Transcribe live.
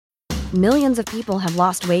Millions of people have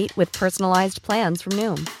lost weight with personalized plans from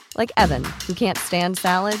Noom. Like Evan, who can't stand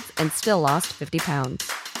salads and still lost 50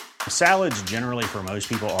 pounds. Salads generally for most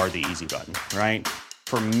people are the easy button, right?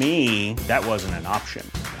 For me, that wasn't an option.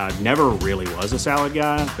 I never really was a salad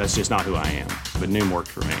guy. That's just not who I am. But Noom worked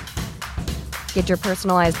for me. Get your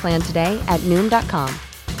personalized plan today at Noom.com.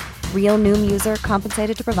 Real Noom user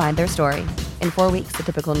compensated to provide their story. In 4 weeks, the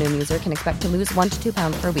typical Noom user can expect to lose 1 to 2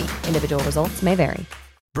 pounds per week. Individual results may vary.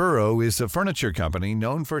 Burrow is a furniture company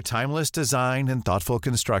known for timeless design and thoughtful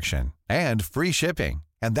construction, and free shipping,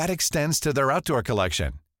 and that extends to their outdoor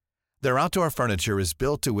collection. Their outdoor furniture is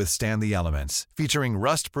built to withstand the elements, featuring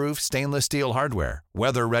rust-proof stainless steel hardware,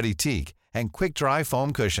 weather-ready teak, and quick-dry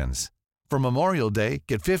foam cushions. For Memorial Day,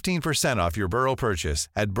 get 15% off your Burrow purchase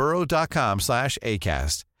at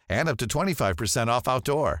burrow.com/acast, and up to 25% off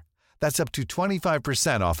outdoor. That's up to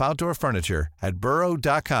 25% off outdoor furniture at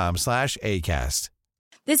burrow.com/acast.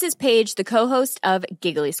 This is Paige, the co-host of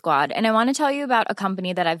Giggly Squad, and I want to tell you about a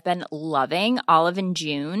company that I've been loving, Olive &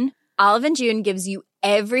 June. Olive & June gives you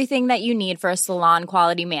everything that you need for a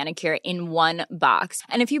salon-quality manicure in one box.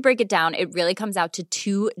 And if you break it down, it really comes out to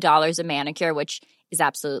 $2 a manicure, which is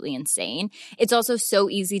absolutely insane. It's also so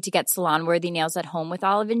easy to get salon-worthy nails at home with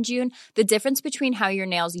Olive & June. The difference between how your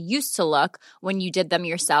nails used to look when you did them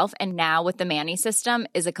yourself and now with the Mani system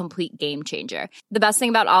is a complete game changer. The best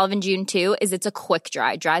thing about Olive & June, too, is it's a quick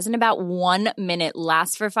dry. Dries in about 1 minute,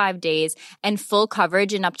 lasts for 5 days, and full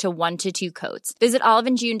coverage in up to 1 to 2 coats. Visit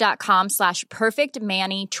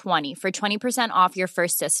oliveandjune.com/perfectmani20 for 20% off your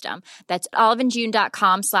first system. That's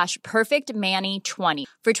oliveandjune.com/perfectmani20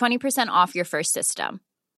 for 20% off your first system.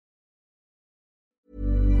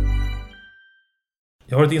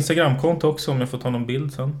 Jag har ett Instagramkonto också om jag får ta någon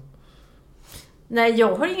bild sen. Nej,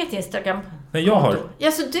 jag har inget Instagram. Nej, jag har.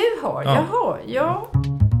 Ja, så du har? Ja. Jaha, ja.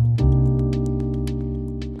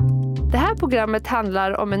 Det här programmet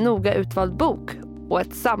handlar om en noga utvald bok och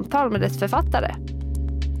ett samtal med dess författare.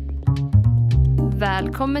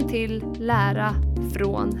 Välkommen till Lära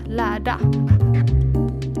från lärda.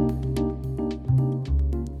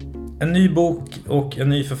 En ny bok och en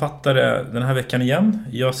ny författare den här veckan igen.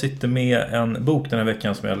 Jag sitter med en bok den här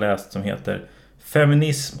veckan som jag har läst som heter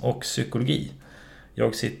Feminism och psykologi.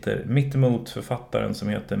 Jag sitter mitt emot författaren som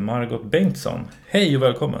heter Margot Bengtsson. Hej och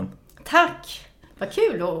välkommen. Tack. Vad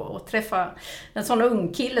kul att träffa en sån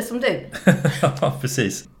ung kille som du. Ja,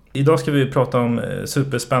 precis. Idag ska vi prata om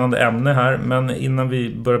superspännande ämne här. Men innan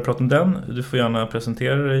vi börjar prata om den, du får gärna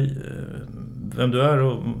presentera dig, vem du är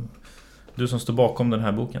och du som står bakom den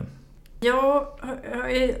här boken. Jag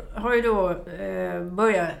har ju då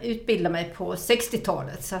börjat utbilda mig på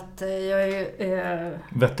 60-talet så att jag är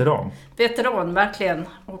veteran verkligen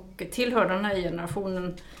och tillhör den här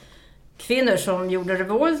generationen kvinnor som gjorde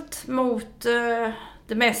revolt mot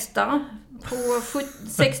det mesta på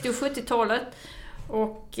 60- och 70-talet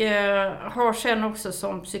och har sen också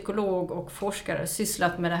som psykolog och forskare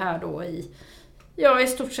sysslat med det här då i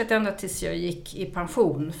stort sett ända tills jag gick i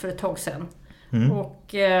pension för ett tag sedan.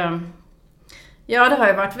 Och ja, det har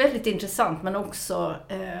ju varit väldigt intressant men också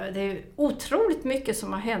det är otroligt mycket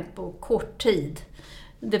som har hänt på kort tid.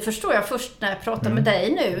 Det förstår jag först när jag pratar med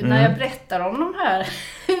dig nu, när jag berättar om de här,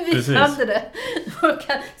 hur vi hade det. Då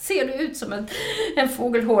ser du ut som en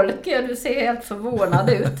fågelholke, du ser helt förvånad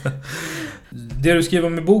ut. Det du skriver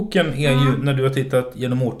om i boken är ju när du har tittat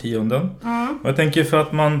genom årtionden. Och jag tänker för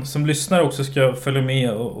att man som lyssnar också ska följa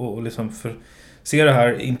med och liksom se det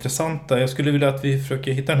här intressanta. Jag skulle vilja att vi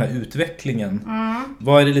försöker hitta den här utvecklingen.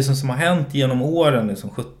 Vad är det liksom som har hänt genom åren, liksom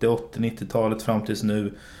 70, 80, 90-talet fram tills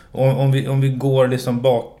nu? Om vi går liksom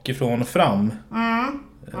bakifrån och fram,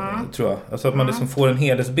 tror jag. Alltså att man liksom får en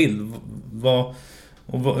helhetsbild.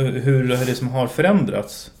 Hur det som har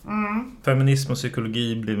förändrats. Feminism och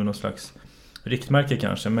psykologi blir någon slags riktmärke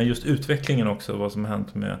kanske. Men just utvecklingen också, vad som har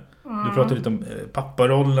hänt med... Du pratade lite om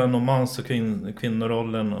papparollen och mans- och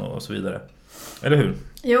kvinnorollen och så vidare. Eller hur?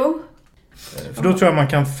 Jo. För då tror jag man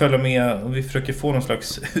kan följa med och vi försöker få någon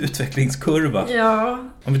slags utvecklingskurva. Ja.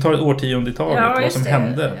 Om vi tar ett årtionde i taget, vad som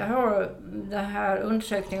hände. Jag har den här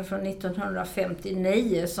undersökningen från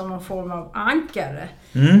 1959 som någon form av ankare.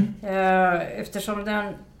 Eftersom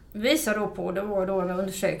den visar då på, det var då en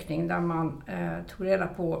undersökning där man tog reda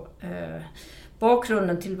på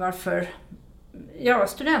bakgrunden till varför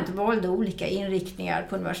studenter valde olika inriktningar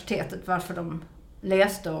på universitetet, varför de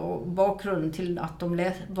läste och bakgrunden till att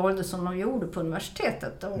de valde som de gjorde på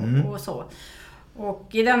universitetet och så. Och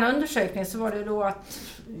i den undersökningen så var det då att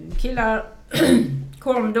killar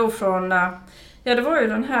kom då från, det var ju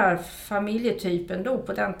den här familjetypen då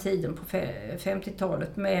på den tiden på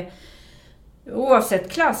 50-talet med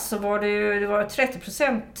oavsett klass så var det var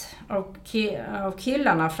 30% av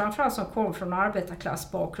killarna framförallt som kom från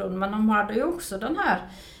arbetarklassbakgrund. Men de hade ju också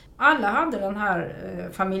alla hade den här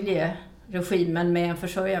familjeregimen med en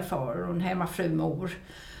försörjarfar och en hemmafrumor.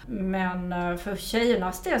 Men för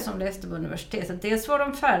tjejernas del som läste på universitetet, dels var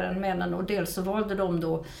de färre än männen och dels så valde de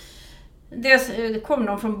då, dels kom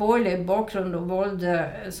de från borgerlig bakgrund och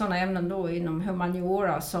valde sådana ämnen då inom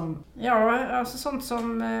humaniora som, alltså sånt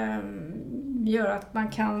som gör att man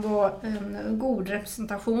kan vara en god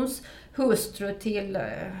representationshustru till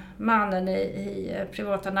mannen i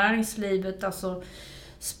privata näringslivet, alltså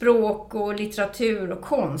språk och litteratur och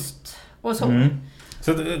konst och så. Mm.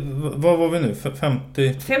 Så vad var vi nu?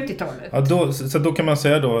 50-talet. Ja, så då kan man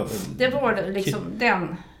säga då... Det var liksom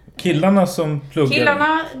den... Killarna som pluggade...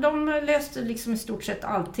 Killarna, de läste liksom i stort sett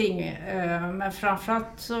allting. Men framförallt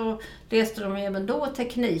så läste de även då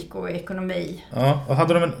teknik och ekonomi. Ja, och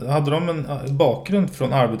hade de en bakgrund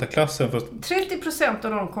från arbetarklassen? 30%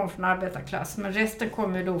 av dem kom från arbetarklass. Men resten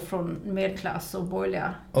kom ju då från medelklass och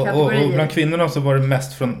borgerliga kategorier. Och bland kvinnorna så var det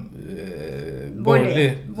mest från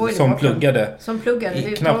borgerlig som pluggade. Som pluggade.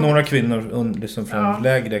 Knappt några kvinnor liksom från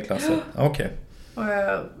lägre klasser. Okej.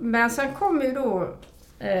 Men sen kom ju då...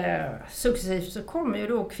 successivt så kommer ju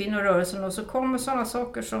då kvinnorörelsen och så kommer sådana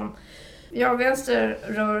saker som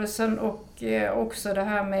vänsterrörelsen och också det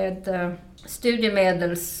här med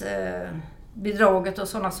studiemedelsbidraget och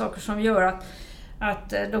sådana saker som gör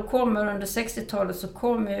att då kommer under 60-talet så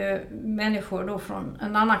kommer ju människor då från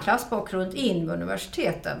en annan klassbakgrund in på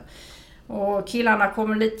universiteten. Och killarna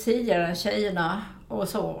kommer lite tidigare än tjejerna och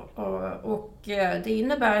så. Och det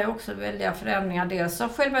innebär ju också väldiga förändringar. Dels av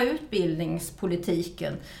själva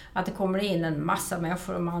utbildningspolitiken. Att det kommer in en massa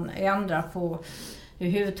människor och man ändrar på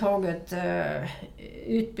överhuvudtaget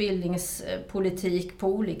utbildningspolitik på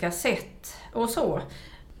olika sätt och så.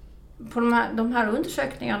 På de här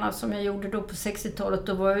undersökningarna som jag gjorde då på 60-talet,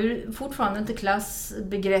 då var ju fortfarande inte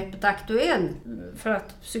klassbegreppet aktuellt, för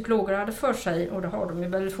att psykologer hade för sig, och det har de ju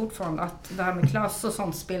väl fortfarande, att det här med klass och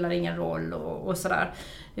sånt spelar ingen roll och sådär.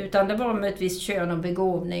 Utan det var med ett visst kön och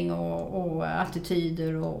begåvning och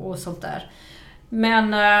attityder och sånt där. Men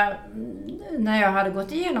när jag hade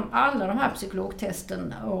gått igenom alla de här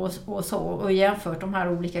psykologtesten och så och jämfört de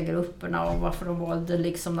här olika grupperna och varför de valde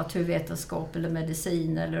liksom naturvetenskap eller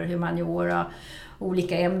medicin eller humaniora,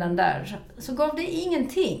 olika ämnen där, så gav det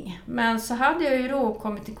ingenting. Men så hade jag ju då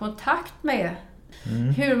kommit i kontakt med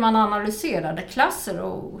hur man analyserade klasser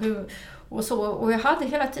och så. Och jag hade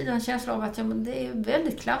hela tiden en känsla av att det är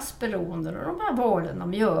väldigt klassberoende och de här valen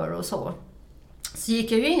de gör och så. Så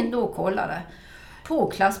gick jag ju in då och kollade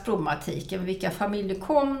på klassproblematiken, vilka familjer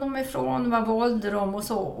kom de ifrån, vad valde de och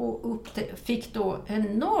så, och fick då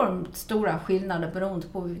enormt stora skillnader beroende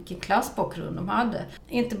på vilken klassbakgrund de hade.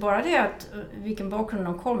 Inte bara det att vilken bakgrund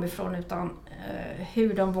de kom ifrån, utan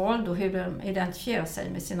hur de valde och hur de identifierade sig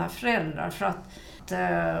med sina föräldrar. För att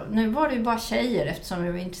nu var det ju bara tjejer, eftersom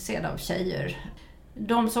jag var intresserad av tjejer.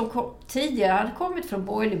 De som tidigare hade kommit från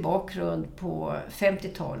borgerlig bakgrund på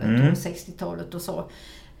 50-talet och 60-talet och så,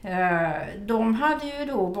 de hade ju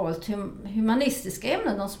då valt humanistiska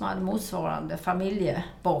ämnen, de som hade motsvarande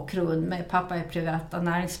familjebakgrund med pappa i privata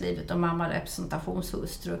näringslivet och mamma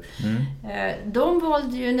representationshustru. De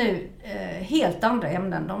valde ju nu helt andra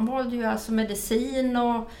ämnen. De valde ju alltså medicin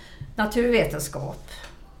och naturvetenskap.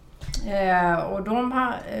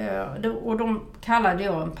 Och de kallade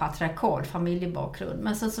jag en patriarkal familjebakgrund.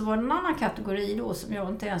 Men sen så var det en annan kategori då som jag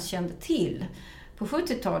inte ens kände till. På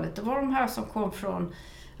 70-talet, det var de här som kom från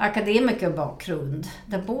akademikerbakgrund,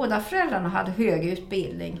 där båda föräldrarna hade hög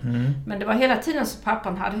utbildning. Men det var hela tiden så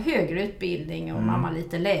pappan hade högre utbildning och mamma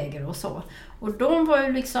lite lägre och så. Och de var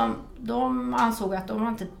ju liksom, de ansåg att de var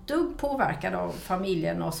inte ett dugg påverkade av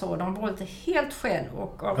familjen och så. De valde helt själv.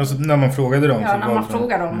 Alltså när man frågade dem? Ja, när man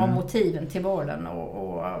frågade dem om motiven till valen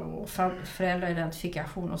och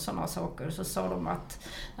föräldraidentifikation och sådana saker, så sa de att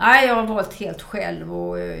nej, jag har valt helt själv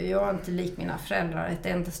och jag är inte lik mina föräldrar ett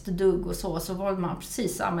endaste dugg och så valde man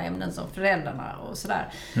precis samma ämnen som föräldrarna och sådär.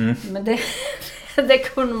 Men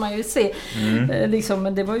det kunde man ju se. Liksom,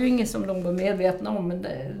 men det var ju inget som de var medvetna om. Men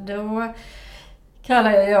då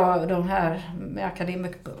kallar jag de här med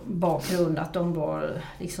akademikbakgrund att de var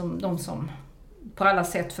liksom de som på alla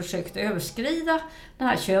sätt försökte överskrida de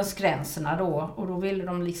här könsgränserna då. Och då ville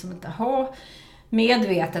de liksom inte ha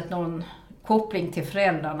medvetet någon koppling till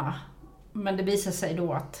föräldrarna. Men det visade sig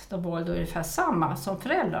då att de var då ungefär samma som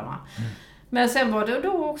föräldrarna. Men sen var det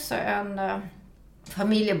då också en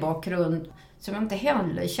familjebakgrund som jag inte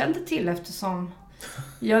heller kände till, eftersom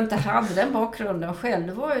jag inte hade den bakgrunden själv.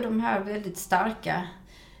 Det var ju de här väldigt starka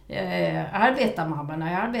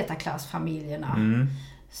arbetarmammorna i arbetarklassfamiljerna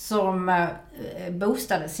som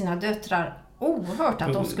boostade sina döttrar oerhört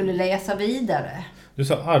att de skulle läsa vidare. Du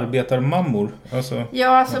sa arbetarmammor? Alltså... Ja,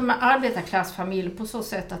 alltså med arbetarklassfamilj på så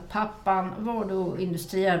sätt att pappan var då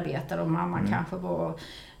industriarbetare och mamman kanske var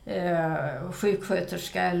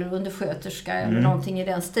sjuksköterska eller undersköterska eller någonting i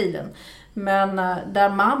den stilen. Men där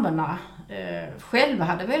mammorna själva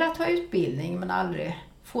hade velat ha utbildning men aldrig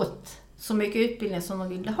fått så mycket utbildning som de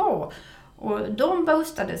ville ha. Och de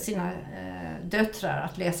boostade sina döttrar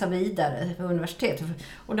att läsa vidare på universitetet.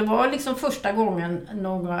 Och det var liksom första gången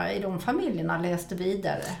några i de familjerna läste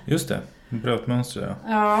vidare. Just det, bröt mönster.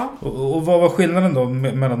 Ja. Och vad var skillnaden då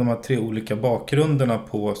mellan de här 3 olika bakgrunderna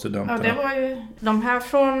på studenterna? Ja, det var ju de här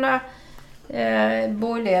från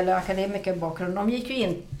borgerliga eller akademikerbakgrund. De gick ju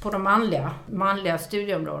in på de manliga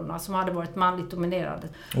studieområdena som hade varit manligt dominerade.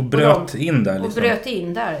 Och bröt in där liksom? Och bröt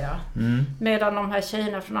in där, ja. Medan de här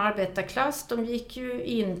tjejerna från arbetarklass, de gick ju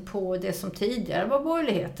in på det som tidigare var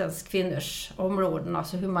borgerlighetens kvinnors områden,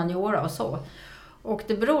 alltså humaniora och så. Och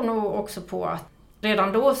det beror nog också på att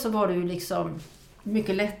redan då så var det ju liksom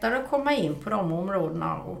mycket lättare att komma in på de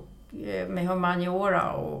områdena och med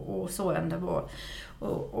humaniora och så än det var.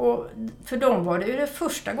 Och för dem var det ju det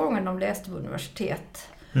första gången de läste på universitet.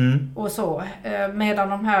 Och så. Medan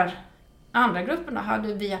de här andra grupperna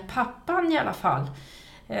hade via pappan i alla fall.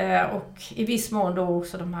 Och i viss mån då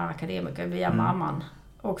också de här akademiker via mamman.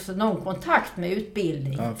 Också någon kontakt med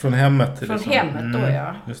utbildning. Ja, från hemmet. Från hemmet då,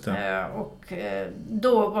 ja. Just det. Och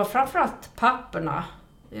då var framförallt papporna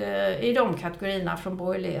i de kategorierna från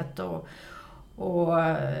borgerlighet och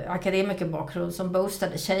akademikerbakgrund som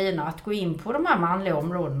boostade tjejerna att gå in på de här manliga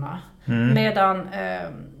områdena. Medan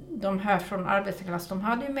de här från arbetarklass, de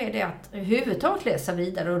hade ju med det att huvudtaget läsa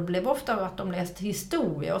vidare och det blev ofta att de läste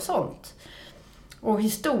historia och sånt. Och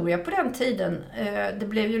historia på den tiden, det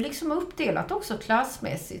blev ju liksom uppdelat också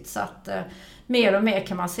klassmässigt så att mer och mer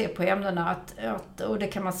kan man se på ämnena och det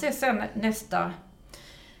kan man se sen nästa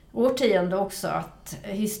årtionde också att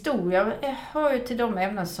historia hör ju till de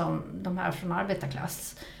ämnen som de här från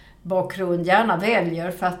arbetarklass bakgrund gärna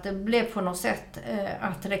väljer för att det blev på något sätt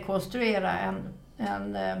att rekonstruera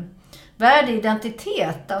en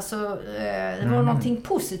värdeidentitet. Alltså det var någonting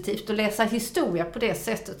positivt att läsa historia på det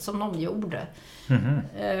sättet som de gjorde.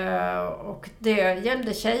 Och det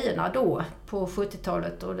gällde tjejerna då på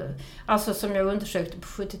 70-talet alltså som jag undersökte på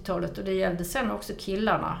 70-talet och det gällde sen också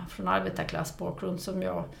killarna från arbetarklassbakgrund som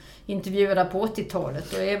jag intervjuade på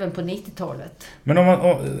 80-talet och även på 90-talet. Men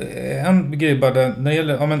en grej bara när det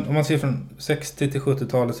gäller, om man ser från 60 till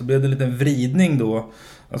 70-talet så blev det en liten vridning då.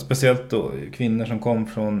 Speciellt då kvinnor som kom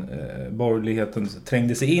från borgerligheten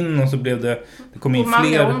trängde sig in och så blev det kom in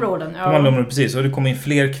fler områden, ja. På alla områden, precis. Och det kom in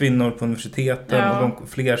fler kvinnor på universiteten och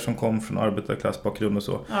fler som kom från arbetarklassbakgrund och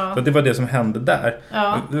så. Ja. Så det var det som hände där.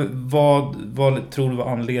 Ja. Vad tror du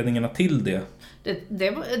var anledningarna till det?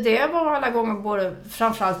 Det var alla gånger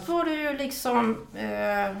framförallt var det ju liksom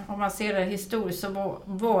om man ser det historiskt så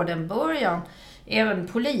var det en början även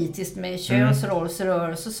politiskt med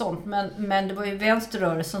könsrollsrörelse och sånt men det var ju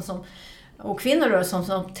vänsterrörelsen och kvinnorörelsen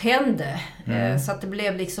som tände så att det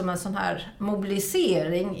blev liksom en sån här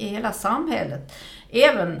mobilisering i hela samhället.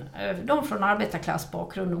 Även de från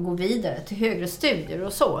arbetarklassbakgrund och gå vidare till högre studier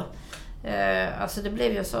och så. Alltså det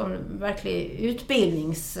blev ju en sån verklig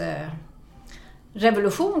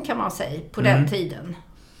utbildningsrevolution kan man säga på den tiden.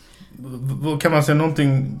 Kan man säga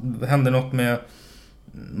hände något med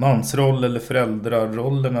mansroll eller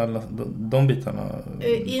föräldrarollerna eller de bitarna?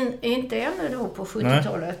 Inte ännu då på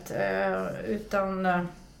 70-talet utan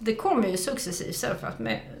det kom ju successivt sen för att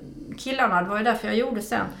med killarna, det var ju därför jag gjorde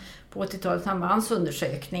sen på 80-talet den här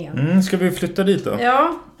mansundersökningen. Ska vi flytta dit då?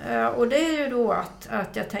 Ja, och det är ju då att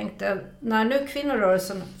jag tänkte när nu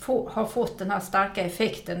kvinnorörelsen har fått den här starka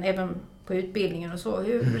effekten även på utbildningen och så,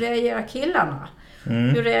 hur reagerar killarna?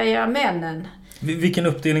 Hur reagerar männen? Vilken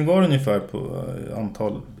uppdelning var det ungefär på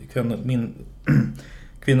antal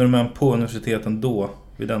kvinnor och män på universiteten då,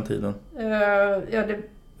 vid den tiden?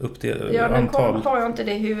 Antal. Har jag inte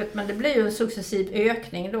det i huvudet, men det blir ju en successiv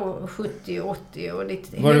ökning då, 70-80 och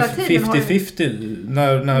lite. Var det 50-50?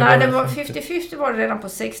 Nej, det var 50-50 var det redan på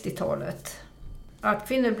 60-talet. Att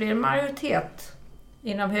kvinnor blir en majoritet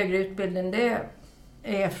inom högre utbildning, det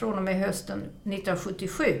är från och med hösten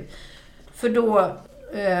 1977. För då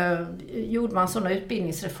gjorde man sådana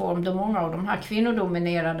utbildningsreform då många av de här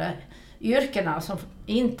kvinnodominerade yrkena som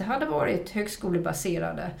inte hade varit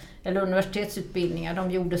högskolebaserade eller universitetsutbildningar,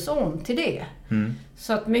 de gjordes om till det.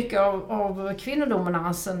 Så att mycket av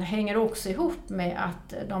kvinnodominansen hänger också ihop med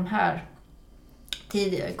att de här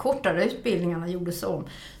tidigare kortare utbildningarna gjordes om.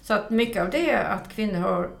 Så att mycket av det att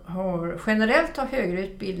kvinnor generellt har högre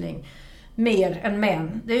utbildning mer än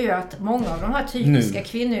män, det är ju att många av de här typiska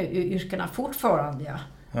kvinnoyrkena fortfarande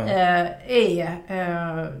är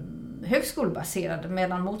högskolebaserade,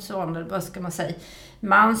 medan motsvarande, vad ska man säga,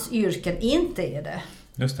 mansyrken inte är det.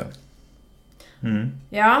 Just det.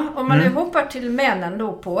 Ja, om man nu hoppar till männen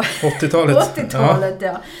då på 80-talet,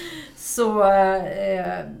 så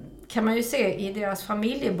kan man ju se i deras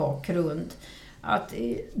familjebakgrund att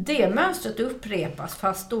det mönstret upprepas,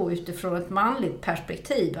 fast då utifrån ett manligt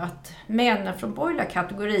perspektiv, att männen från borgerliga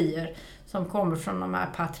kategorier som kommer från de här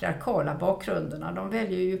patriarkala bakgrunderna, de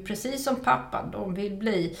väljer ju precis som pappan, de vill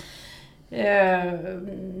bli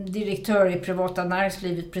direktör i privata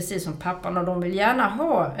näringslivet precis som pappan, och de vill gärna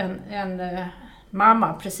ha en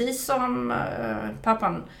mamma precis som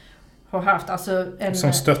pappan har haft, alltså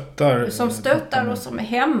som stöttar och som är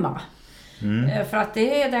hemma. För att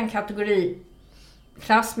det är den kategori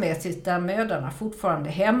klassmässigt där mödrarna fortfarande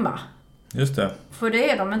är hemma. Just det. För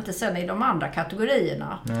det är de inte sen i de andra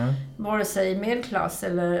kategorierna. Vare sig i medelklass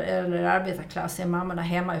eller arbetarklass är mammorna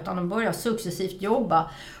hemma, utan de börjar successivt jobba.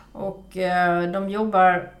 Och de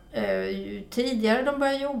jobbar ju tidigare de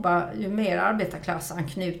börjar jobba, ju mer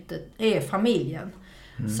arbetarklassanknutet är familjen.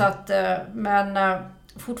 Så att, men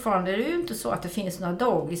fortfarande är det ju inte så att det finns några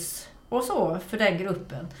dagis och så för den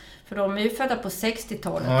gruppen. För de är ju födda på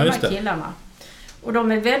 60-talet, de här killarna. Och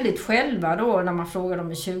de är väldigt själva då, när man frågar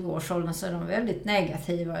dem i 20-årsåldern, så är de väldigt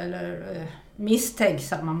negativa eller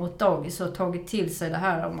misstänksamma mot dagis och tagit till sig det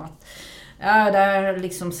här om att där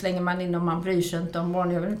liksom slänger man in och man bryr sig inte om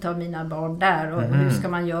barn, jag vill inte ha mina barn där och hur ska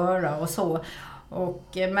man göra och så.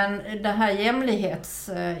 Men den här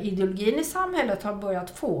jämlikhetsideologin i samhället har börjat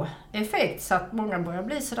få effekt, så att många börjar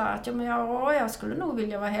bli sådär att jag skulle nog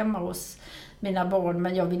vilja vara hemma hos mina barn,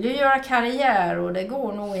 men jag vill ju göra karriär och det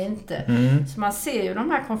går nog inte. Så man ser ju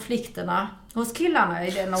de här konflikterna hos killarna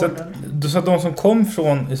i den åldern. Så att de som kom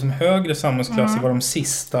från liksom högre samhällsklasser var de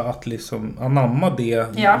sista att liksom anamma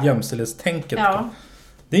det jämställdhetstänket. Ja.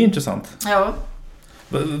 Det är intressant. Ja.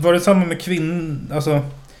 Var det samma med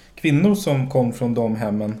kvinnor som kom från de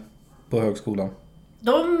hemmen på högskolan?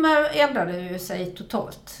 De ändrade ju sig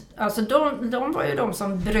totalt. Alltså de var ju de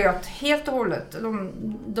som bröt helt och hållet.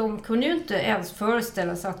 De kunde ju inte ens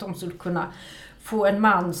föreställa sig att de skulle kunna få en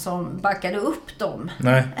man som backade upp dem.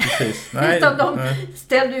 Nej, precis. Utan de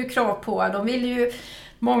ställde ju krav på. De ville ju,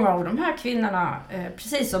 många av de här kvinnorna,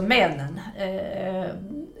 precis som männen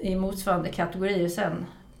i motsvarande kategorier sen,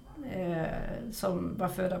 som var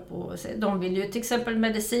födda på, de vill ju till exempel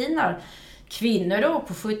mediciner. Kvinnor då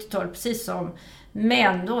på 70-talet, precis som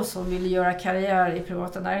män då som ville göra karriär i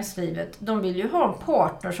privata näringslivet, de vill ju ha en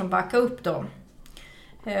partner som backar upp dem.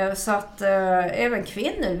 Så att även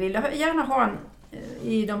kvinnor vill gärna ha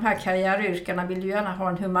i de här karriäryrkarna vill ju gärna ha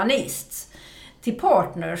en humanist till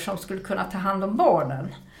partner som skulle kunna ta hand om barnen.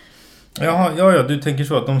 Ja, du tänker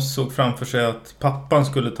så att de såg framför sig att pappan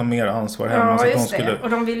skulle ta mer ansvar hemma. Ja, just det. Och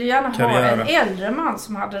de ville gärna ha en äldre man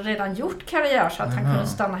som hade redan gjort karriär så att han kunde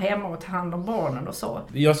stanna hemma och ta hand om barnen och så.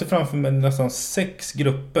 Jag ser framför mig nästan 6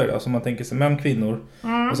 grupper, alltså man tänker sig män, kvinnor.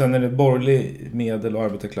 Och sen är det borgerlig, medel- och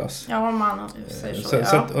arbetarklass. Ja, man säger så.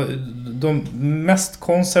 Så att de mest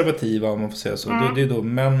konservativa, om man får säga så, det är då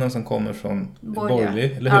männen som kommer från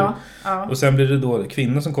borgerlig, eller hur? Ja. Och sen blir det då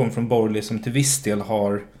kvinnor som kommer från borgerlig som till viss del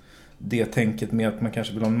har det tänket med att man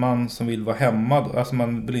kanske vill ha en man som vill vara hemma. Alltså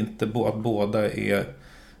man vill inte att båda är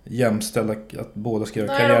jämställda, att båda ska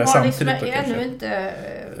göra karriär samtidigt. Ännu inte,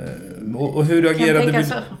 och hur reagerade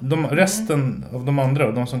resten av de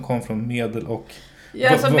andra, de som kom från medel och... Ja,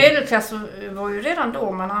 alltså medelklass var ju redan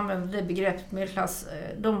då, man använde det begreppet medelklass,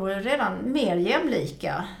 de var ju redan mer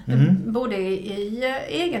jämlika. Både i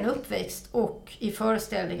egen uppväxt och i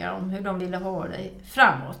föreställningar om hur de ville ha det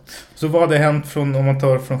framåt. Så vad hade hänt om man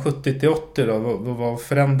tar från 70 till 80 då? Vad var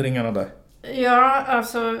förändringarna där? Ja,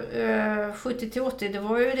 alltså 70 till 80, det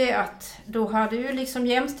var ju det att då hade ju liksom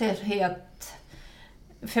jämställdhet,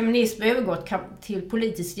 feminism övergått till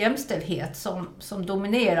politisk jämställdhet som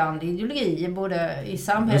dominerande ideologi både i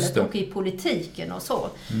samhället och i politiken och så.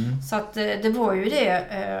 Så att det var ju det.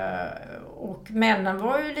 Och männen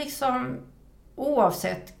var ju liksom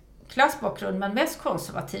oavsett klassbakgrund, men mest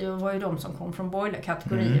konservativa var ju de som kom från borgerliga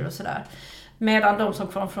kategorier och sådär. Medan de som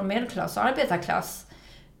kom från medelklass och arbetarklass,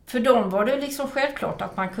 för dem var det liksom självklart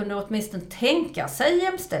att man kunde åtminstone tänka sig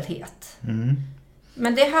jämställdhet.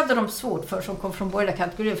 Men det hade de svårt för som kom från borgerliga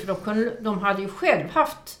kategorier, för de hade ju själv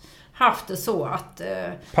haft det så att...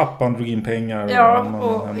 Pappan drog in pengar.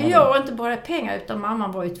 Ja, inte bara pengar utan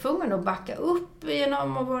mamman var ju tvungen att backa upp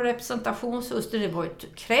genom att vara representationshustru. Det var ett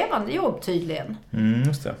krävande jobb tydligen.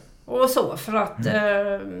 Just det. Och så, för att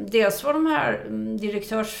dels var de här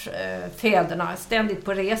direktörsfäderna ständigt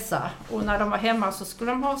på resa. Och när de var hemma så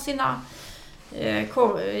skulle de ha sina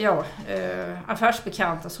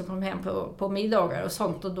affärsbekanta som kom hem på middagar och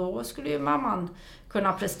sånt. Och då skulle ju mamman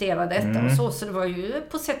kunna prestera detta och så. Så det var ju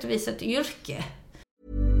på sätt och vis ett yrke.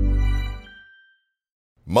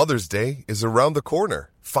 Mother's Day is around the corner.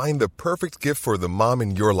 Find the perfect gift for the mom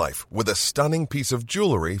in your life with a stunning piece of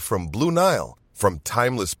jewelry from Blue Nile. From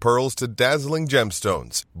timeless pearls to dazzling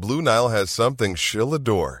gemstones, Blue Nile has something she'll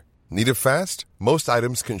adore. Need it fast? Most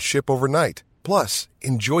items can ship overnight. Plus,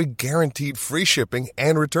 enjoy guaranteed free shipping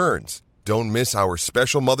and returns. Don't miss our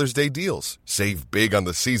special Mother's Day deals. Save big on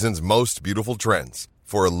the season's most beautiful trends.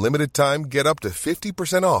 For a limited time, get up to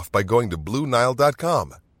 50% off by going to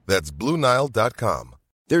BlueNile.com. That's BlueNile.com.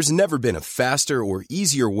 There's never been a faster or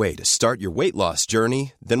easier way to start your weight loss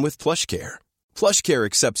journey than with PlushCare. PlushCare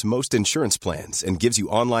accepts most insurance plans and gives you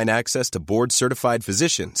online access to board-certified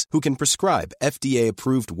physicians who can prescribe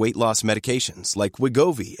FDA-approved weight loss medications like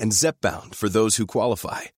Wegovy and Zepbound for those who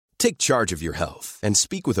qualify. Take charge of your health and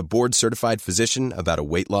speak with a board-certified physician about a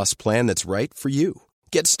weight loss plan that's right for you.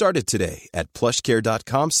 Get started today at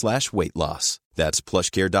plushcare.com/weightloss. That's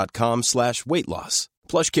plushcare.com/weightloss.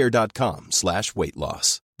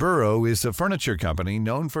 plushcare.com/weightloss. Burrow is a furniture company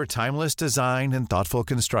known for timeless design and thoughtful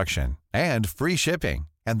construction, and free shipping,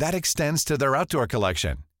 and that extends to their outdoor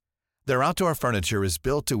collection. Their outdoor furniture is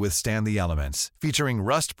built to withstand the elements, featuring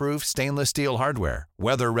rust-proof stainless steel hardware,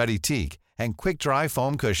 weather-ready teak, and quick-dry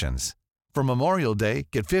foam cushions. For Memorial Day,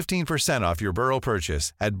 get 15% off your Burrow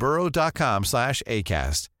purchase at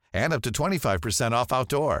burrow.com/acast, and up to 25% off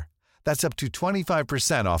outdoor. That's up to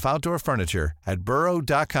 25% off outdoor furniture at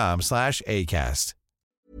burrow.com/acast.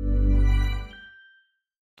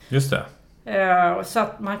 Just det. Så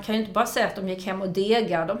att man kan ju inte bara säga att de gick hem och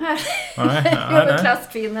degade de här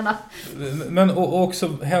överklasskvinnorna. Men och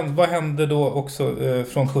också, vad hände då också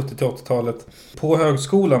från 70- till 80-talet? På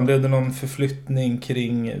högskolan blev det någon förflyttning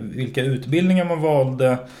kring vilka utbildningar man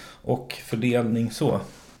valde och fördelning så?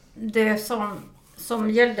 Det som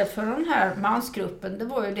gällde för den här mansgruppen, det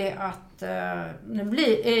var ju det att nu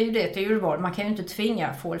är ju det ett urval. Man kan ju inte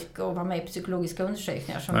tvinga folk att vara med i psykologiska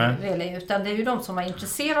undersökningar som väl är, utan det är ju de som var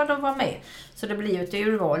intresserade av att vara med. Så det blir ju ett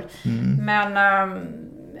urval. Men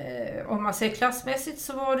om man ser klassmässigt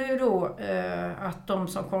så var det ju då att de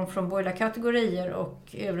som kom från borgerliga kategorier och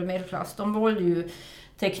övre medelklass, de valde ju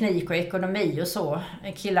teknik och ekonomi och så,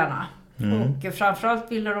 killarna. Och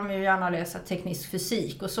framförallt ville de ju gärna läsa teknisk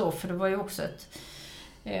fysik och så, för det var ju också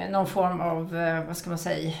någon form av, vad ska man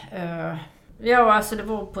säga, alltså det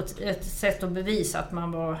var på ett sätt att bevisa att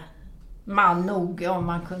man var man nog om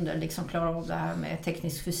man kunde liksom klara av det här med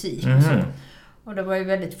teknisk fysik och så. Och det var ju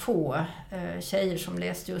väldigt få tjejer som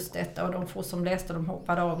läste just detta, och de få som läste, de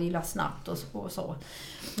hoppade av illa snabbt och så.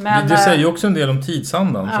 Men, det säger ju också en del om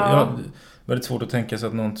tidsandan. Ja. Så jag väldigt svårt att tänka sig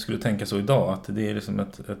att någon skulle tänka så idag, att det är liksom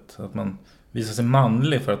att man visar sig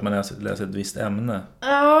manlig för att man läser ett visst ämne.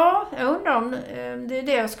 Ja, jag undrar om det är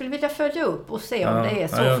det jag skulle vilja följa upp och se om det är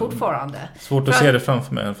så fortfarande. Svårt att se det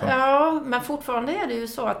framför mig i alla fall. Ja, men fortfarande är det ju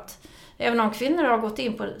så att även om kvinnor har gått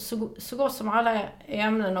in på så gott som alla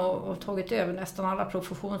ämnen och tagit över nästan alla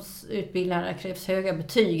professionsutbildningar, där krävs höga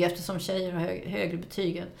betyg eftersom tjejer har högre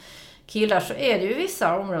betyg än killar, så är det ju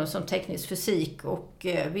vissa områden som teknisk fysik och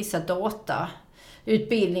vissa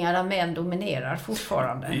datautbildningar där män dominerar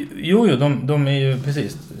fortfarande. Jo, de är ju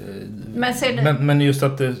precis. Men just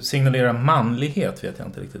att det signalerar manlighet vet jag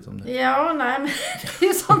inte riktigt om det. Ja, nej, men det är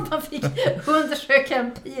ju sånt man fick undersöka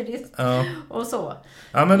empiriskt och så.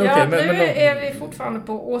 Ja, men okej. Nu är vi fortfarande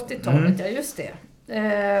på 80-talet, ja just det.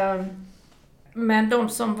 Men de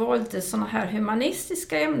som valde såna här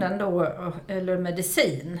humanistiska ämnen då, eller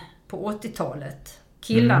medicin på 80-talet,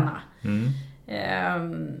 killarna.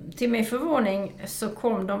 Till min förvåning så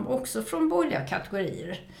kom de också från borgerliga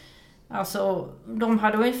kategorier. Alltså, de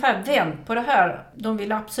hade ungefär vänt på det här. De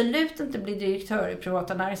ville absolut inte bli direktör i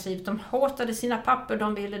privata näringslivet. De hatade sina papper.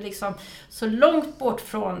 De ville liksom så långt bort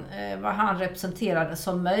från vad han representerade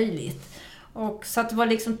som möjligt. Och så att det var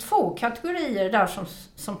liksom två kategorier där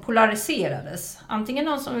som polariserades. Antingen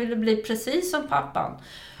någon som ville bli precis som pappan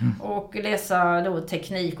och läsa då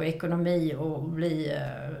teknik och ekonomi och bli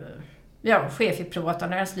chef i privata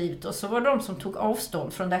näringslivet. Och så var det de som tog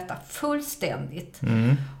avstånd från detta fullständigt.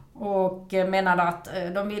 Och menade att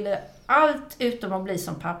de ville allt utom att bli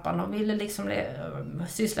som pappan. De ville liksom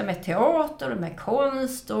syssla med teater och med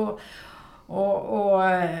konst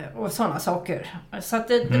och sådana saker. Så att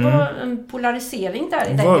det var en polarisering där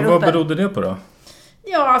i den gruppen. Vad berodde det på då?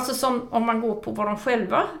 Ja, alltså som om man går på vad de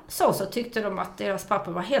själva sa, så tyckte de att deras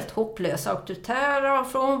pappa var helt hopplösa, auktoritära och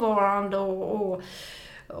frånvarande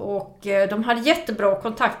och de hade jättebra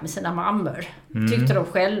kontakt med sina mammor, tyckte de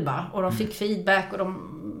själva. Och de fick feedback och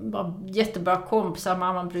de var jättebra kompisar.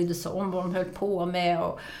 Mamman brydde sig om vad de höll på med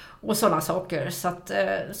och sådana saker. Så att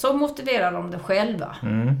så motiverade de det själva.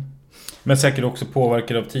 Men säkert också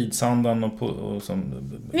påverkad av tidsandan och som...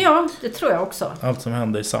 Ja, det tror jag också. Allt som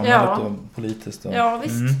hände i samhället och politiskt. Ja,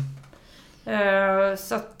 visst.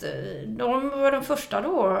 Så att de var de första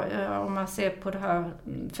då, om man ser på det här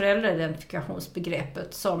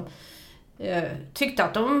föräldraidentifikationsbegreppet, som tyckte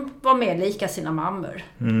att de var mer lika sina mammor.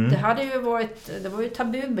 Det var ju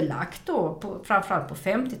tabubelagt då, framförallt på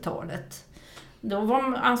 50-talet. Då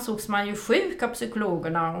ansågs man ju sjuk av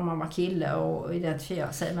psykologerna om man var kille och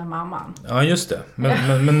identifierade sig med mamman. Ja, just det.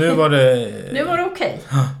 Men nu var det... Nu var det okej.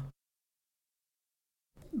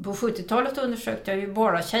 På 70-talet undersökte jag ju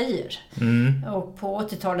bara tjejer. Och på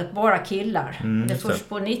 80-talet bara killar. Det är först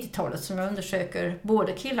på 90-talet som jag undersöker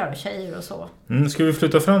både killar och tjejer och så. Ska vi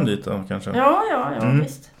flytta fram dit då kanske? Ja,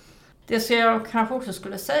 visst. Det som jag kanske också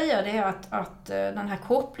skulle säga, det är att den här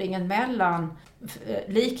kopplingen mellan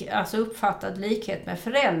alltså uppfattad likhet med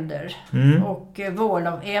förälder och val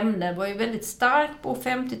av ämne var ju väldigt stark på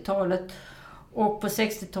 50-talet och på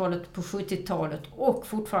 60-talet, på 70-talet och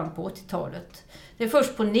fortfarande på 80-talet. Det är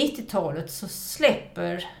först på 90-talet så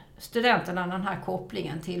släpper studenterna den här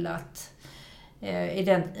kopplingen till att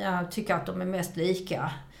tycka att de är mest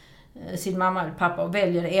lika sin mamma eller pappa och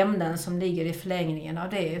väljer ämnen som ligger i förlängningen av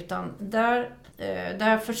det. Utan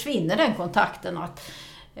där försvinner den kontakten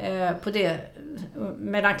på det,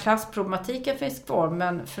 medan klassproblematiken finns kvar,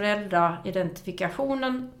 men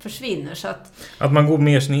föräldraidentifikationen försvinner. Så att man går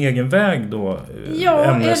mer sin egen väg då,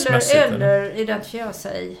 ämnesmässigt? Eller identifiera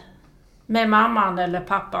sig med mamman eller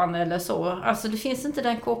pappan eller så. Alltså det finns inte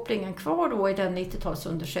den kopplingen kvar då i den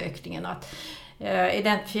 90-talsundersökningen att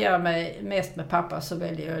identifiera mig mest med pappa så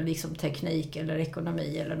väljer jag liksom teknik eller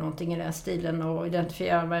ekonomi eller någonting i den stilen, och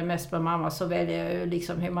identifiera mig mest med mamma så väljer jag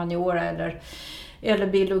liksom humaniora eller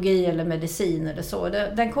biologi eller medicin eller så.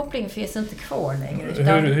 Den kopplingen finns inte kvar längre.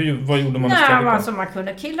 Vad gjorde man istället? Alltså man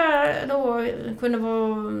kunde killar då kunde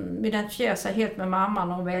identifiera sig helt med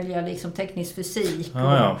mamman och välja liksom teknisk fysik.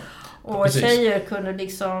 Och tjejer kunde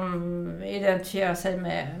liksom identifiera sig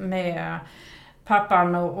med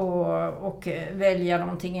pappan och välja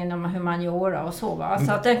någonting inom humaniora och så.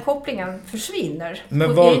 Alltså att den kopplingen försvinner i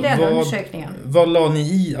den undersökningen. Vad la ni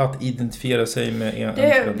i att identifiera sig med?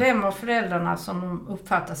 Det är vem av föräldrarna som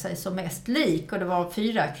uppfattar sig som mest lik. Och det var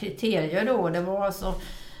 4 kriterier då. Det var alltså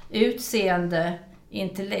utseende,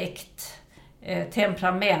 intellekt,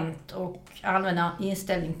 temperament och allmänna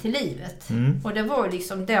inställning till livet. Och det var ju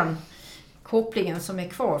liksom den kopplingen som är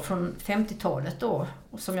kvar från 50-talet då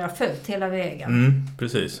och som jag har följt hela vägen.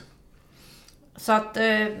 Precis. Så att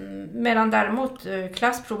medan däremot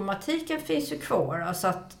klassproblematiken finns ju kvar,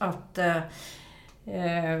 alltså att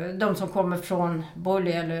de som kommer från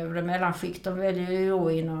borgerliga eller övre mellanskikt, de väljer ju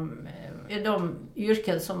då inom de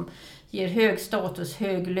yrken som ger hög status,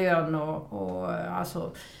 hög lön och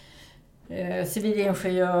alltså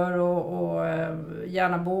civilingenjör och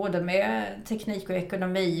gärna både med teknik och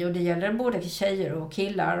ekonomi, och det gäller både tjejer och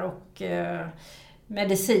killar och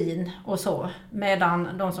medicin och så, medan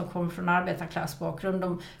de som kommer från arbetarklassbakgrund,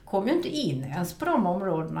 de kommer ju inte in ens på de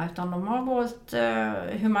områdena, utan de har valt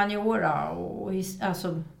humaniora och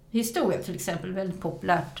alltså historia till exempel, väldigt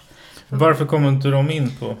populärt. Varför kommer inte de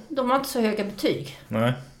in på? De har inte så höga betyg.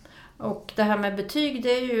 Nej. Och det här med betyg,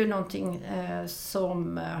 det är ju någonting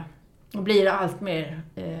som blir allt mer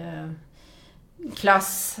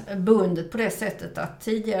klassbundet på det sättet att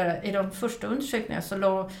tidigare i de första undersökningarna så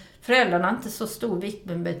låg föräldrarna inte så stor vikt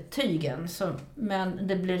med betygen, men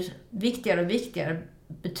det blir viktigare och viktigare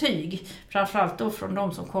betyg, framförallt då från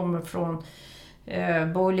de som kommer från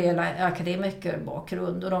borgerliga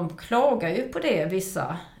akademikerbakgrund, och de klagar ju på det,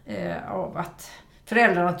 vissa av att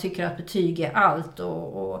föräldrarna tycker att betyg är allt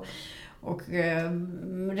och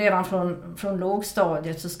redan från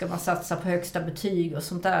lågstadiet så ska man satsa på högsta betyg och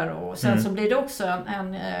sånt där. Och sen så blir det också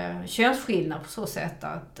en könsskillnad på så sätt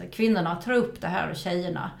att kvinnorna tar upp det här och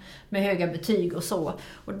tjejerna med höga betyg och så.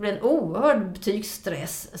 Och det blir en oerhörd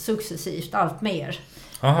betygsstress successivt, allt mer.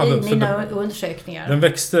 Aha, i mina undersökningar. Den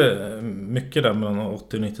växte mycket där mellan 80-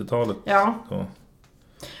 och 90-talet. Ja. Så.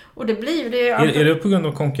 Och det blir det. Är det på grund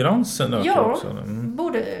av konkurrensen? Ja, också?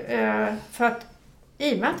 Både för att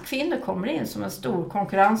i och med att kvinnor kommer in som en stor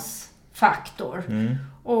konkurrensfaktor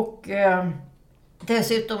och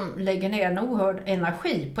dessutom lägger ner en oerhörd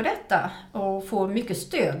energi på detta och får mycket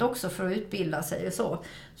stöd också för att utbilda sig och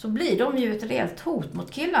så blir de ju ett reellt hot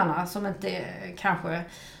mot killarna som inte kanske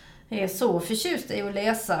är så förtjusta i att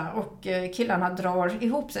läsa, och killarna drar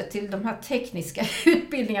ihop sig till de här tekniska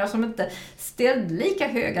utbildningarna som inte ställde lika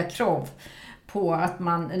höga krav på att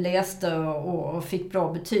man läste och fick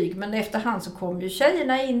bra betyg. Men efterhand så kom ju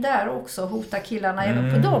tjejerna in där också och hota killarna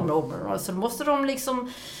även på de områdena. Så måste de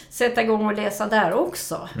liksom sätta igång och läsa där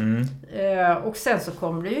också. Och sen så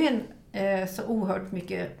kom det ju in så oerhört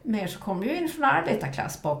mycket mer, så kom ju in från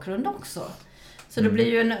arbetarklassbakgrund också. Så det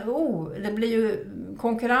blir ju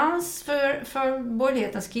konkurrens för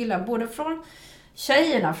borgerlighetens killar, både från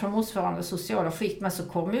tjejerna från motsvarande sociala skikt, men så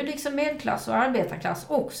kommer ju liksom medelklass och arbetarklass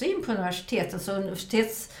också in på universiteten, så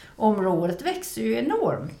universitetsområdet växer ju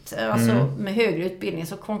enormt, alltså med högre utbildning,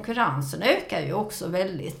 så konkurrensen ökar ju också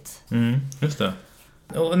väldigt. Just det.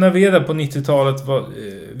 Och när vi är där på 90-talet,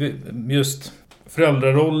 just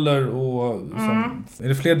föräldraroller och är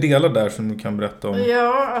det fler delar där som du kan berätta om?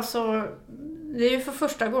 Ja, alltså det är ju för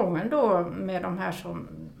första gången då med de här som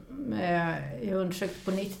är undersökt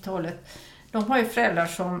på 90-talet. De har ju föräldrar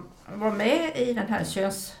som var med i den här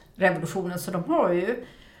könsrevolutionen, så de har ju,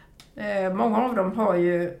 många av dem har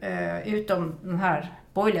ju, utom den här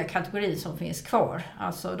borgerliga kategorin som finns kvar,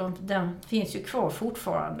 alltså den finns ju kvar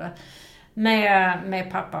fortfarande,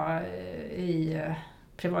 med pappa i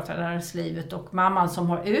privata näringslivet och mamman som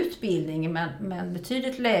har utbildning men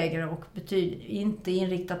betydligt lägre och inte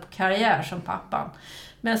inriktad på karriär som pappan.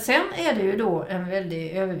 Men sen är det ju då en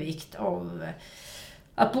väldig övervikt av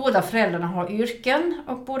att båda föräldrarna har yrken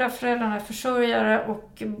och båda föräldrarna är försörjare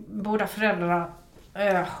och båda föräldrarna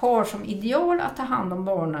har som ideal att ta hand om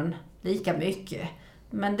barnen lika mycket.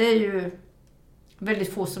 Men det är ju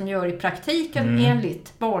väldigt få som gör i praktiken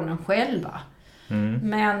enligt barnen själva.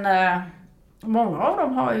 Men många av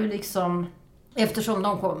dem har ju liksom, eftersom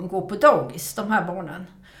de går på dagis, de här barnen.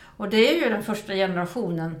 Och det är ju den första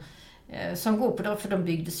generationen som går på dagis, för de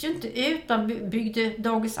byggdes ju inte ut, de byggde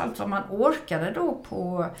dagis allt vad man orkade då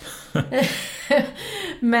på.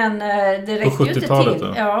 Men det räckte ju inte till.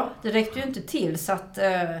 Då? Ja, det räckte ju inte till, så att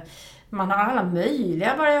man har alla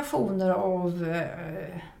möjliga variationer av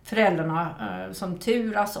föräldrarna som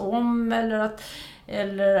turas om,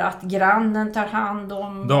 eller att grannen tar hand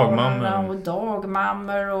om barnen och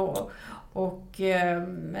dagmammor och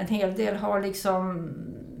en hel del har liksom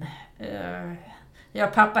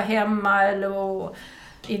pappa hemma och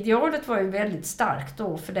idealet var ju väldigt starkt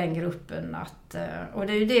då för den gruppen och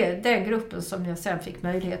det är ju den gruppen som jag sen fick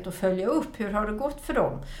möjlighet att följa upp, hur har det gått för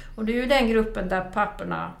dem, och det är ju den gruppen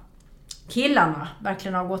där killarna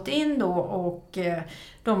verkligen har gått in då, och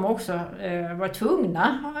de också var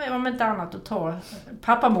tvungna, om inte annat, att ta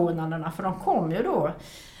pappamånaderna, för de kom ju då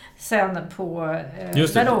sen på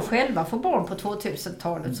när de själva får barn på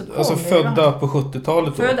 2000-talet. Så alltså födda på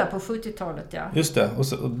 70-talet då? Födda på 70-talet, ja. Just det, och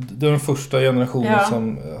det är den första generationen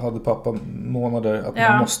som hade pappamånader att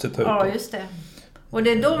man måste ta ut. Ja, just det. Och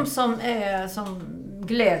det är de som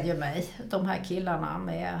glädjer mig, de här killarna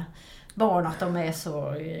med barn, att de är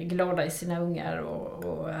så glada i sina ungar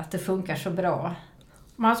och att det funkar så bra.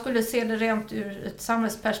 Om man skulle se det rent ur ett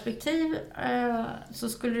samhällsperspektiv så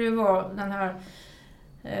skulle det ju vara den här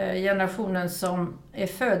generationen som är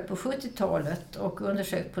född på 70-talet och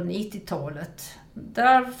undersökt på 90-talet.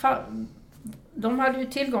 De hade ju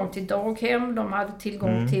tillgång till daghem, de hade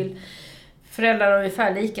tillgång till föräldrar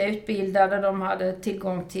ungefär lika utbildade, de hade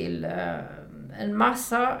tillgång till en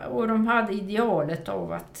massa, och de hade idealet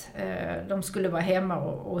av att de skulle vara hemma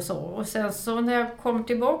och så. Och sen så när jag kom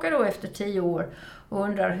tillbaka då efter 10 år och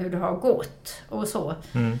undrar hur det har gått och så.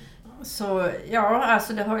 Så ja,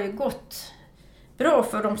 alltså det har ju gått bra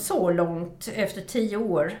för dem så långt efter 10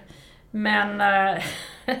 år. Men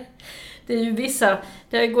det är ju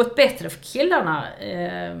det har ju gått bättre för killarna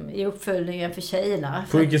i uppföljningen för tjejerna.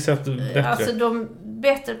 På vilket sätt bättre? Alltså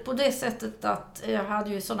bättre på det sättet att jag hade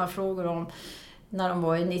ju sådana frågor om när de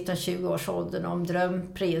var i 19-20-årsåldern om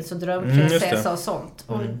drömprins och drömprinsessa och sånt.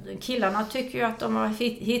 Och killarna tycker ju att de har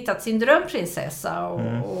hittat sin drömprinsessa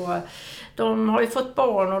och de har ju fått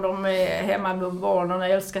barn och de är hemma med barn och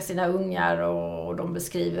älskar sina ungar och de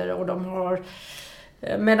beskriver och de har.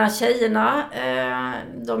 Medan tjejerna,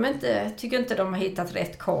 tycker inte de har hittat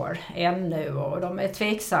rätt karl ännu och de är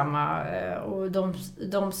tveksamma. Och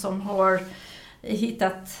de som har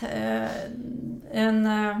hittat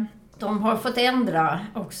de har fått ändra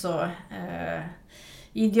också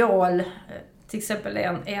ideal. Till exempel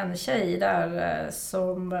en tjej där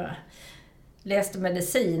som läste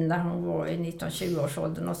medicin när hon var i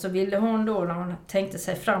 19-20-årsåldern. Och så ville hon då, när hon tänkte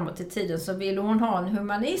sig framåt i tiden, så ville hon ha en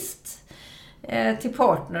humanist till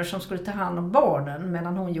partner som skulle ta hand om barnen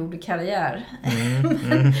medan hon gjorde karriär.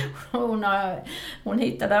 Hon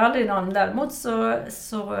hittade aldrig någon. Däremot så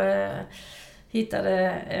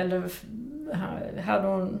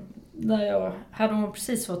hade hon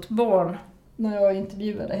precis fått barn när jag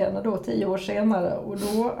intervjuade henne då 10 år senare. Och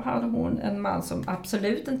då hade hon en man som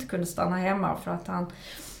absolut inte kunde stanna hemma för att han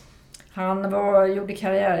gjorde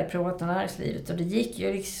karriär i privata näringslivet och det gick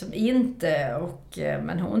ju liksom inte.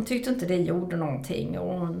 Men hon tyckte inte det gjorde någonting.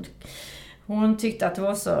 Och hon tyckte att det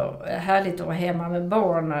var så härligt att vara hemma med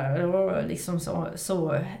barn. Det var liksom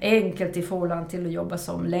så enkelt i förhållande till att jobba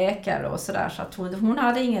som läkare och sådär. Så att hon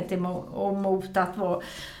hade inget emot att vara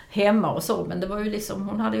hemma och så. Men det var ju liksom,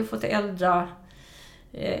 hon hade ju fått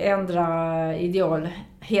ändra ideal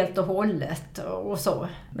helt och hållet och så.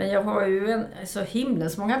 Men jag har ju så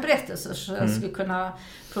himlens många berättelser så jag skulle kunna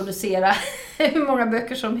producera hur många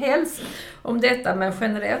böcker som helst om detta. Men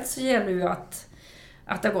generellt så gäller ju att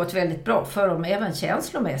det har gått väldigt bra för dem, även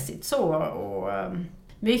känslomässigt så. Och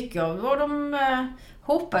mycket av vad de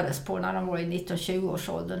hoppades på när de var i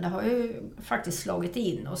 19-20-årsåldern, det har ju faktiskt slagit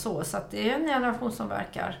in och så. Så att det är en generation som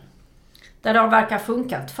där det verkar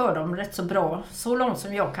funkat för dem rätt så bra, så långt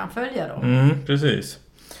som jag kan följa dem. Precis.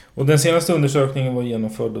 Och den senaste undersökningen var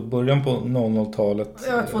genomförd i början på 00-talet.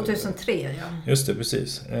 Ja, 2003, ja. Just det,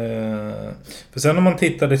 precis. För sen om man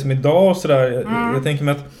tittar liksom idag och sådär, jag tänker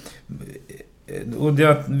mig att, och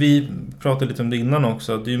det, vi pratade lite om det innan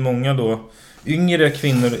också, det är ju många då yngre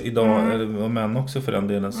kvinnor idag, och män också för den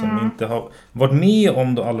delen, som inte har varit med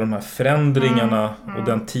om då alla de här förändringarna och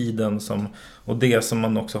den tiden och det som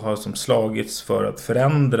man också har som slagits för att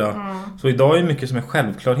förändra. Så idag är mycket som är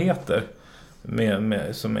självklarheter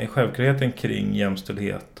som är självklarheten kring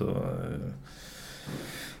jämställdhet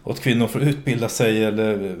och att kvinnor får utbilda sig,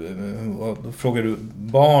 eller frågar du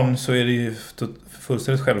barn så är det ju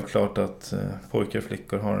fullständigt självklart att pojkar och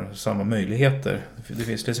flickor har samma möjligheter. Det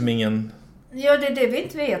finns liksom ingen... Ja, det är det vi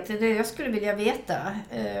inte vet. Det är det jag skulle vilja veta.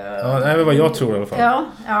 Ja, det är vad jag tror i alla fall.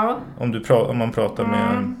 Ja. Om man pratar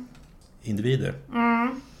med individer.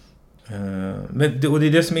 Och det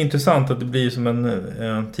är det som är intressant, att det blir som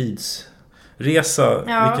en tidsresa,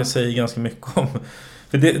 vilket säger ganska mycket om.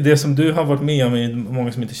 För det som du har varit med om är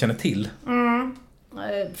många som inte känner till.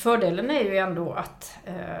 Fördelen är ju ändå att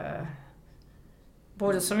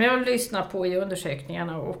både som jag lyssnar på i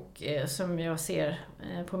undersökningarna och som jag ser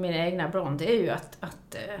på mina egna barn, det är ju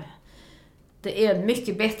att det är en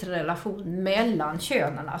mycket bättre relation mellan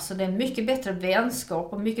könen. Alltså det är en mycket bättre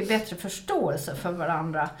vänskap och mycket bättre förståelse för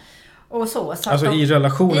varandra. Och så alltså i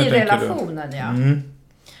relationen, tänker du? I relationen,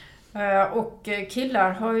 ja. Och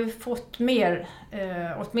killar har ju fått mer,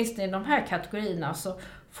 åtminstone i de här kategorierna, så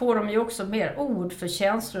får de ju också mer ord för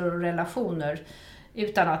känslor och relationer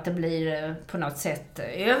utan att det blir på något sätt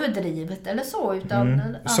överdrivet eller så. Utan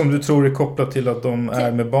som du tror är kopplat till att de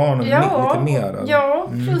är med barnen lite mer? Eller? Ja,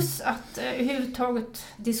 plus att överhuvudtaget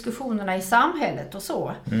diskussionerna i samhället och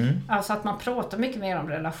så. Alltså att man pratar mycket mer om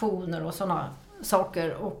relationer och sådana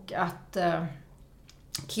saker. Och att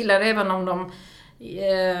killar, även om de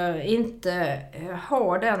inte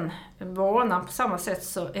har den vanan på samma sätt,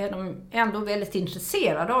 så är de ändå väldigt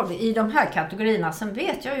intresserade av det i de här kategorierna. Sen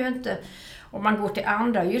vet jag ju inte om man går till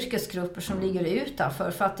andra yrkesgrupper som ligger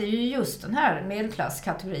utanför, för att det är ju just den här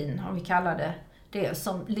medelklasskategorin, om vi kallar det,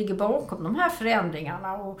 som ligger bakom de här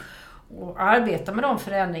förändringarna och arbetar med de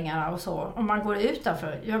förändringarna och så. Om man går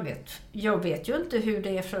utanför, jag vet ju inte hur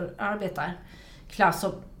det är för arbetarklass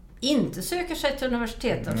som inte söker sig till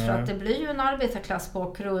universiteten, för att det blir ju en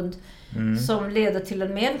arbetarklassbakgrund som leder till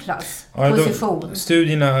en medelklassposition.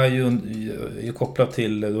 Studierna är ju kopplat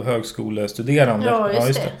till högskolestuderande. Ja,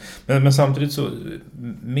 just det. Men samtidigt så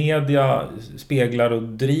media speglar och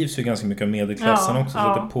drivs ju ganska mycket av medelklassen också, så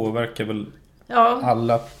att det påverkar väl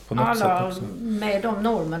alla på något sätt också. Med de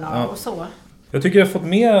normerna och så. Jag tycker jag har fått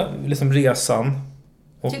med liksom resan.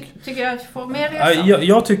 Tycker jag att får med resan?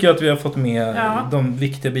 Jag tycker att vi har fått med de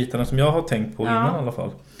viktiga bitarna som jag har tänkt på innan i alla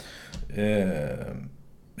fall.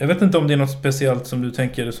 Jag vet inte om det är något speciellt som du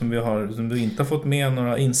tänker som du inte har fått med,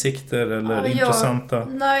 några insikter eller intressanta.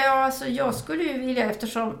 Nej, alltså jag skulle ju vilja,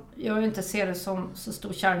 eftersom jag inte ser det som så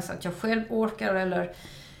stor chans att jag själv orkar,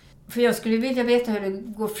 för jag skulle vilja veta hur det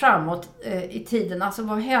går framåt i tiden. Alltså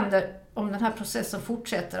vad händer om den här processen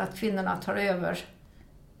fortsätter, att kvinnorna tar över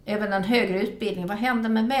även en högre utbildning? Vad händer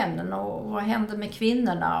med männen och vad händer med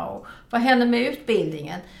kvinnorna och vad händer med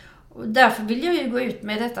utbildningen? Och därför vill jag ju gå ut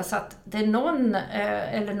med detta så att det är någon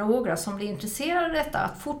eller några som blir intresserade av detta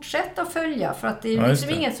att fortsätta följa. För att det är liksom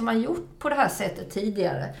ingen som har gjort på det här sättet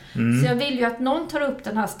tidigare. Så jag vill ju att någon tar upp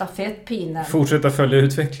den här stafettpinnen. Fortsätta följa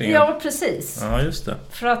utvecklingen. Ja, precis. Ja, just det.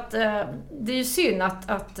 För att det är ju synd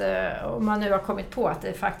att om man nu har kommit på att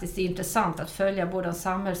det faktiskt är intressant att följa både en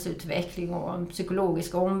samhällsutveckling och en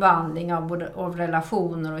psykologisk omvandling av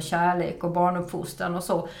relationer och kärlek och barnuppfostran och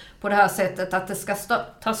så. På det här sättet att det ska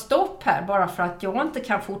ta stopp här bara för att jag inte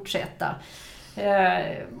kan fortsätta.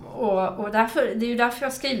 Och därför, det är ju därför jag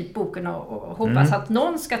har skrivit boken och hoppas att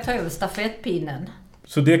någon ska ta över stafettpinnen.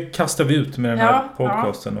 Så det kastar vi ut med den här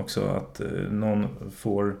podcasten också. Att någon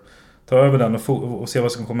får ta över den och se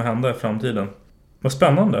vad som kommer hända i framtiden. Vad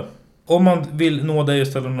spännande. Om man vill nå dig och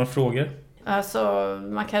ställa några frågor. Alltså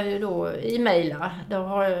man kan ju då e-maila. Då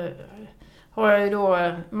har jag ju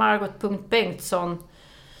då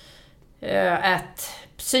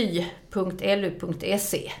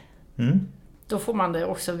margot.bengtsson@psy.lu.se. Då får man det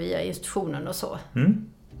också via institutionen och så.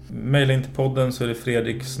 Maila in till podden så är det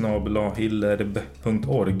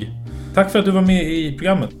fredrik@hillerb.org. Tack för att du var med i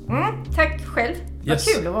programmet. Tack själv. Vad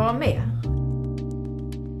kul att vara med.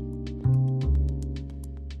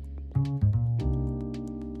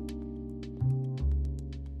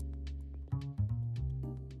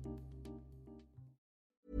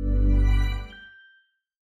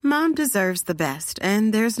 Mom deserves the best,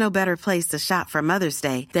 and there's no better place to shop for Mother's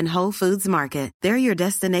Day than Whole Foods Market. They're your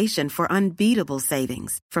destination for unbeatable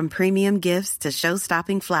savings, from premium gifts to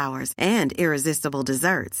show-stopping flowers and irresistible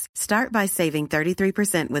desserts. Start by saving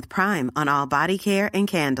 33% with Prime on all body care and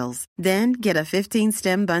candles. Then get a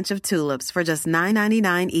 15-stem bunch of tulips for just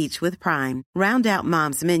 $9.99 each with Prime. Round out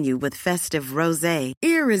Mom's menu with festive rosé,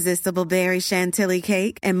 irresistible berry chantilly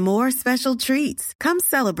cake, and more special treats. Come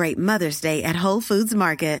celebrate Mother's Day at Whole Foods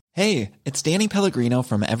Market. Hey, it's Danny Pellegrino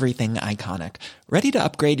from Everything Iconic. Ready to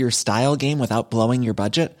upgrade your style game without blowing your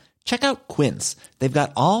budget? Check out Quince. They've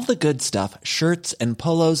got all the good stuff, shirts and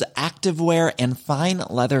polos, activewear, and fine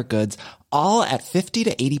leather goods, all at 50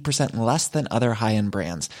 to 80% less than other high-end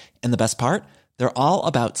brands. And the best part? They're all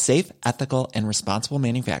about safe, ethical, and responsible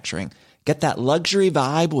manufacturing. Get that luxury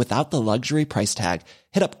vibe without the luxury price tag.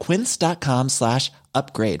 Hit up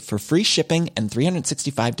quince.com/upgrade for free shipping and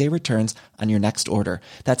 365-day returns on your next order.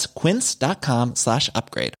 That's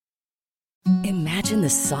quince.com/upgrade. Imagine the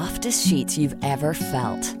softest sheets you've ever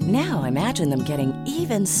felt. Now imagine them getting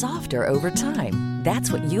even softer over time.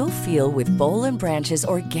 That's what you'll feel with Boll & Branch's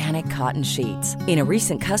organic cotton sheets. In a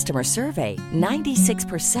recent customer survey,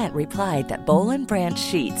 96% replied that Boll & Branch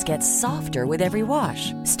sheets get softer with every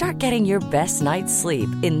wash. Start getting your best night's sleep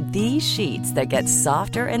in these sheets that get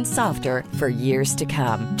softer and softer for years to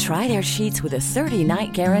come. Try their sheets with a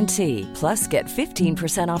 30-night guarantee. Plus, get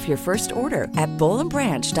 15% off your first order at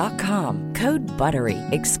bollandbranch.com. Code BUTTERY.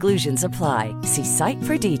 Exclusions apply. See site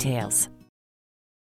for details.